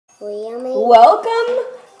Welcome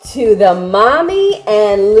to the Mommy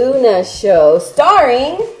and Luna Show,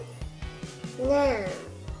 starring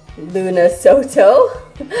Luna Soto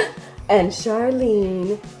and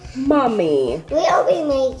Charlene Mommy. We'll be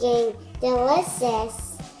making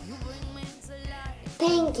delicious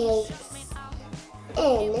pancakes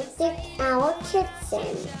in our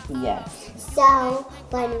kitchen. Yes. So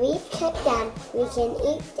when we cook them, we can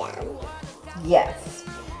eat them. Yes.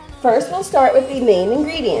 First, we'll start with the main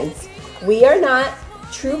ingredients. We are not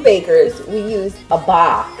true bakers. We use a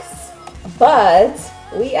box, but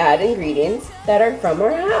we add ingredients that are from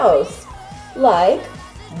our house, like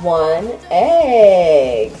 1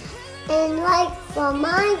 egg. And like for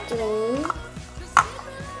my dream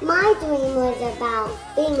was about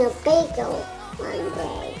being a baker one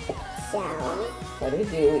day. So What do?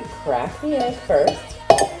 We crack the egg first.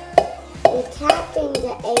 we tapping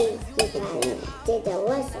the eggs because they're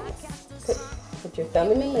delicious. Put your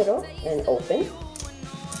thumb in the middle and open.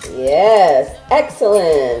 Yes,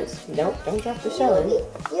 excellent. Nope, don't drop the shell in.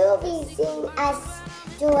 You'll be seeing us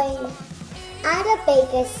doing other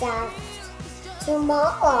baker stuff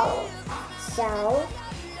tomorrow. So,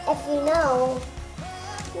 if you know,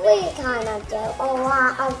 we kind of do a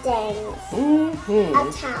lot of things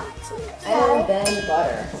about it. And then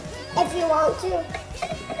butter. If you want to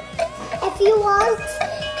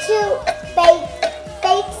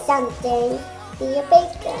bake something, be a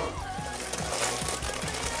baker.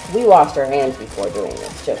 We washed our hands before doing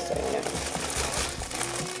this, just so you know.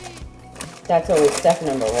 That's always step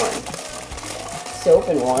number 1. Soap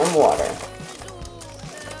and warm water.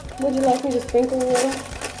 Would you like me to sprinkle a little?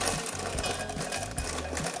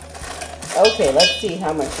 Okay, let's see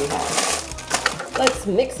how much we have. Let's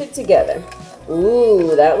mix it together.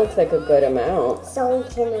 Ooh, that looks like a good amount. So we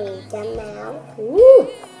can eat them now. Ooh.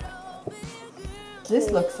 This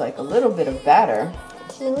looks like a little bit of batter.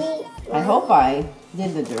 Can we? I hope I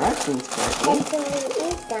did the directions correctly. Can we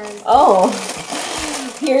eat them? Oh,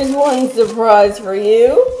 here's one surprise for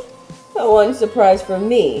you. One surprise for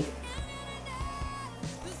me.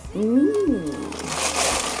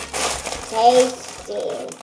 Taste.